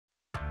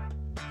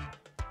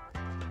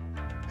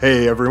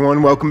Hey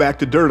everyone, welcome back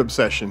to Dirt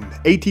Obsession.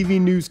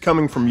 ATV news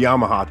coming from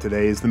Yamaha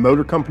today as the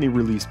motor company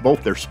released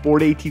both their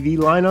sport ATV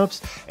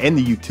lineups and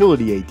the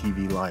utility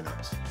ATV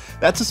lineups.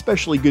 That's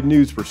especially good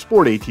news for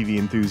sport ATV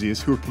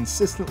enthusiasts who are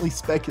consistently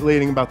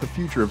speculating about the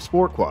future of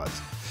sport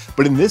quads.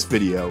 But in this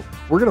video,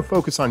 we're going to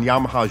focus on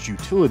Yamaha's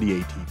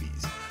utility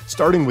ATVs,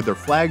 starting with their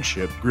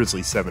flagship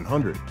Grizzly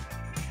 700.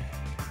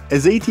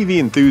 As ATV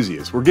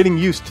enthusiasts, we're getting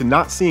used to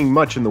not seeing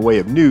much in the way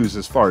of news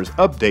as far as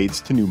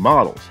updates to new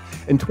models,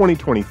 and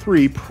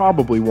 2023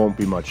 probably won't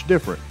be much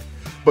different.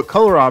 But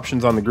color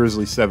options on the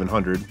Grizzly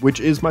 700,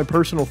 which is my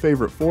personal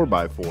favorite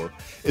 4x4,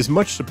 is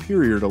much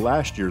superior to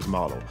last year's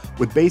model,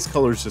 with base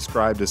colors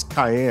described as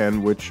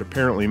cayenne, which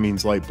apparently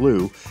means light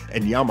blue,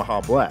 and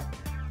Yamaha black.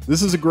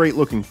 This is a great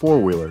looking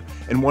four-wheeler,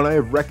 and one I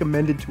have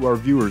recommended to our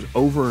viewers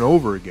over and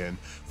over again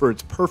for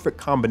its perfect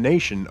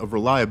combination of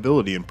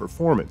reliability and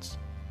performance.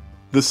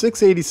 The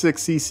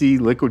 686cc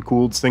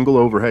liquid-cooled single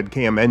overhead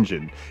cam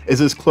engine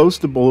is as close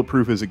to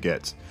bulletproof as it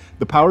gets.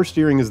 The power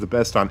steering is the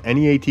best on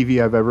any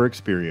ATV I've ever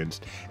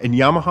experienced, and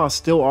Yamaha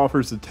still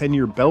offers the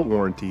 10-year belt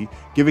warranty,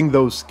 giving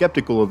those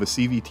skeptical of a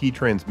CVT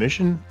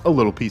transmission a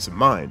little peace of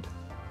mind.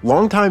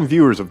 Longtime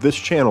viewers of this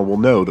channel will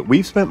know that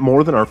we've spent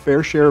more than our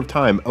fair share of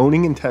time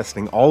owning and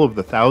testing all of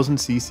the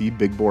 1000cc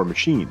big bore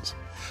machines.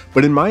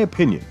 But in my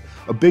opinion,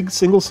 a big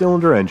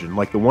single-cylinder engine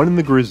like the one in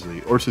the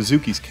Grizzly or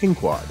Suzuki's King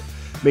Quad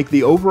make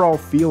the overall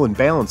feel and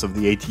balance of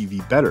the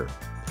ATV better.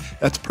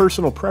 That's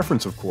personal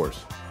preference, of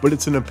course, but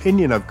it's an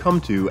opinion I've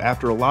come to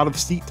after a lot of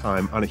seat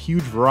time on a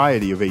huge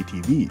variety of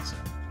ATVs.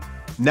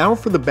 Now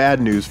for the bad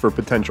news for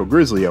potential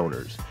Grizzly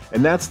owners,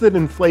 and that's that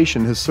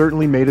inflation has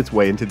certainly made its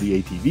way into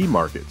the ATV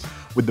markets,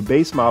 with the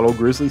base model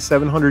Grizzly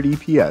 700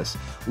 EPS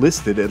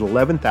listed at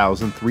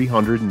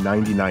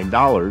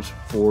 $11,399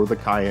 for the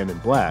Cayenne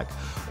and Black,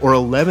 or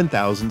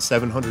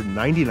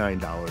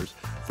 $11,799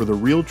 for the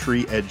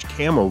Realtree Edge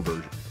Camo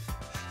version.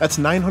 That's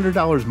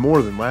 $900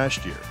 more than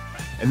last year,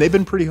 and they've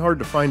been pretty hard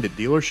to find at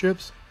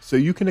dealerships, so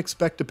you can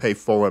expect to pay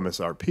full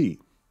MSRP.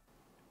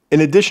 In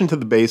addition to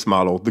the base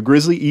model, the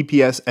Grizzly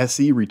EPS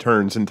SE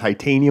returns in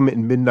titanium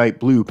and midnight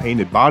blue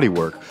painted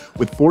bodywork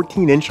with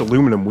 14-inch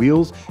aluminum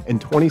wheels and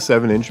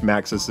 27-inch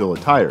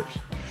Maxxis tires.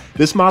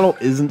 This model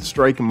isn't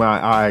striking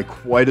my eye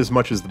quite as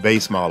much as the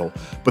base model,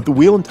 but the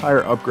wheel and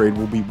tire upgrade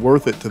will be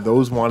worth it to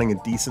those wanting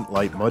a decent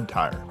light mud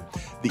tire.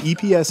 The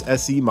EPS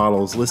SE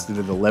model is listed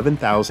at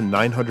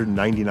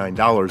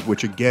 $11,999,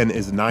 which again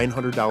is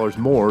 $900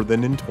 more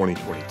than in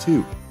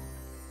 2022.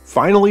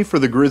 Finally, for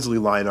the Grizzly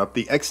lineup,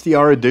 the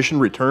XTR edition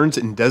returns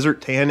in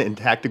Desert Tan and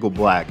Tactical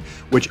Black,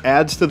 which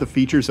adds to the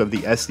features of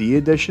the SE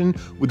edition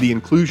with the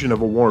inclusion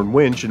of a worn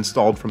winch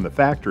installed from the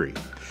factory.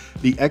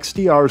 The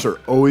XTRs are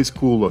always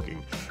cool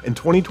looking, and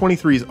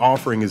 2023's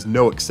offering is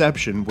no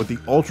exception with the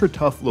ultra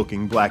tough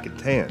looking black and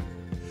tan.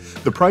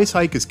 The price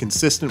hike is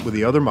consistent with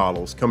the other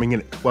models, coming in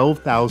at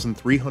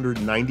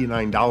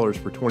 $12,399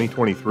 for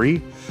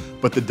 2023,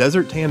 but the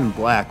Desert Tan and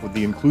Black with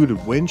the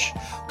included winch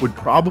would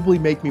probably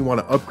make me want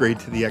to upgrade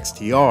to the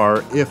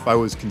XTR if I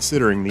was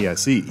considering the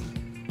SE.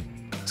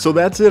 So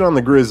that's it on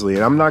the Grizzly,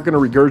 and I'm not going to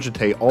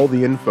regurgitate all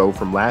the info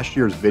from last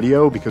year's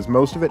video because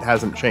most of it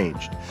hasn't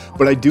changed.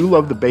 But I do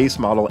love the base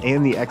model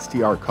and the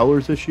XTR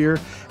colors this year,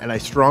 and I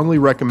strongly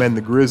recommend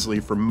the Grizzly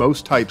for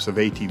most types of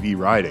ATV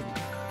riding.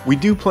 We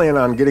do plan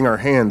on getting our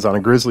hands on a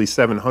Grizzly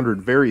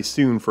 700 very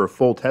soon for a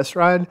full test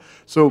ride,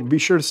 so be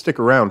sure to stick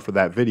around for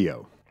that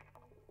video.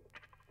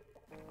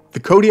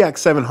 The Kodiak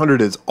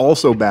 700 is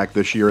also back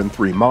this year in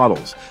 3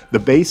 models. The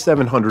base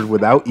 700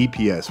 without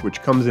EPS,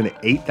 which comes in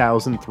at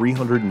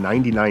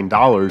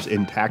 $8,399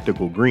 in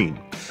tactical green.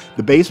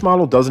 The base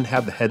model doesn't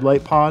have the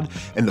headlight pod,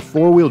 and the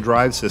 4-wheel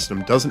drive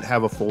system doesn't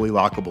have a fully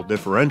lockable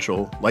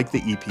differential like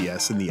the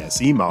EPS and the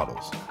SE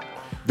models.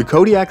 The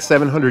Kodiak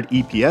 700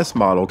 EPS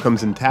model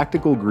comes in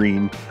tactical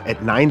green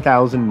at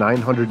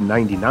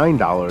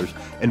 $9,999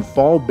 and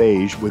fall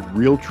beige with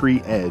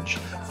Realtree Edge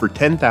for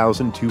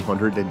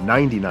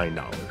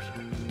 $10,299.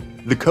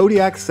 The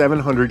Kodiak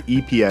 700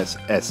 EPS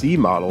SE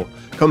model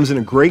comes in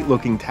a great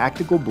looking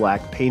tactical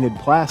black painted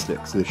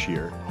plastics this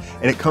year,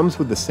 and it comes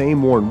with the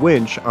same worn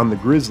winch on the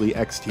Grizzly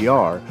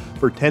XTR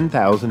for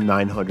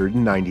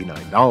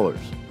 $10,999.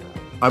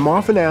 I'm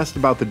often asked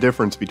about the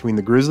difference between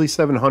the Grizzly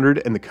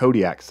 700 and the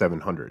Kodiak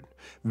 700.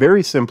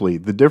 Very simply,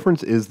 the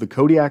difference is the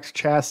Kodiak's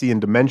chassis and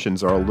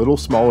dimensions are a little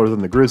smaller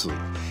than the Grizzly,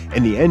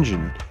 and the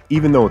engine,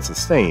 even though it's the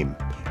same,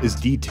 is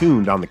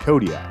detuned on the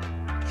Kodiak.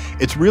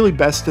 It's really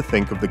best to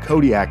think of the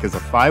Kodiak as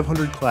a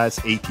 500 class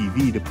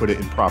ATV to put it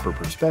in proper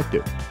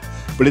perspective,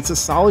 but it's a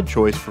solid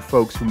choice for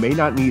folks who may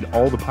not need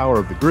all the power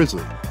of the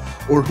Grizzly,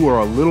 or who are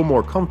a little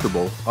more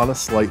comfortable on a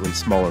slightly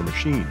smaller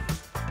machine.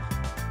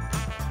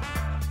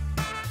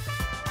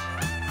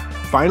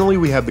 Finally,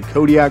 we have the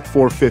Kodiak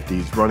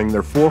 450s running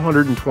their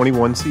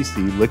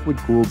 421cc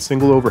liquid-cooled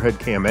single overhead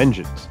cam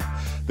engines.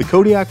 The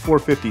Kodiak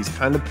 450s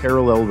kind of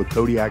parallel the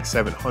Kodiak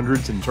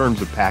 700s in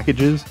terms of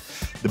packages.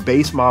 The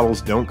base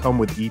models don't come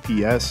with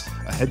EPS,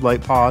 a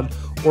headlight pod,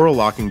 or a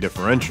locking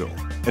differential.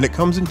 and it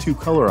comes in two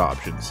color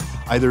options,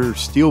 either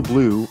steel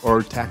blue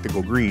or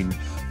tactical green,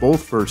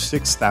 both for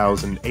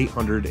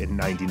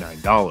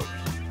 $6,899.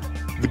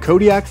 The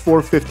Kodiak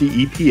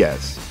 450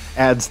 EPS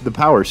adds the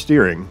power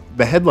steering,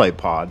 the headlight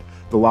pod,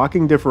 the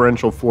locking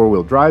differential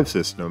four-wheel drive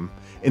system,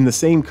 in the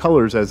same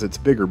colors as its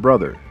bigger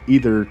brother,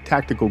 either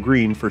tactical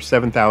green for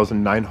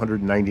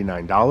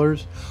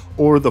 $7,999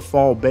 or the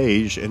fall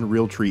beige and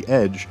Realtree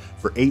Edge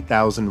for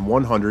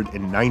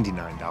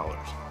 $8,199.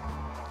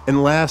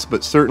 And last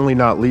but certainly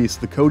not least,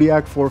 the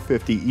Kodiak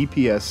 450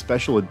 EPS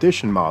Special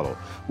Edition model,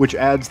 which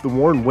adds the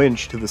worn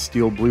winch to the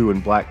steel blue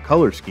and black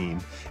color scheme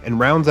and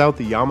rounds out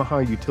the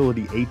Yamaha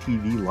Utility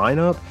ATV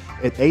lineup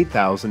at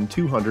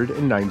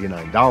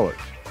 $8,299.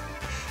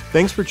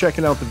 Thanks for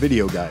checking out the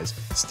video, guys.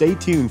 Stay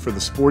tuned for the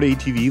Sport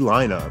ATV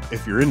lineup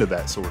if you're into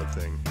that sort of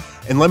thing.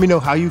 And let me know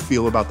how you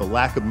feel about the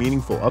lack of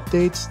meaningful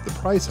updates, the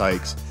price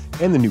hikes,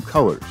 and the new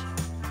colors.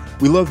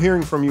 We love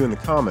hearing from you in the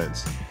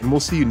comments, and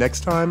we'll see you next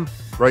time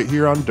right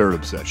here on Dirt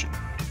Obsession.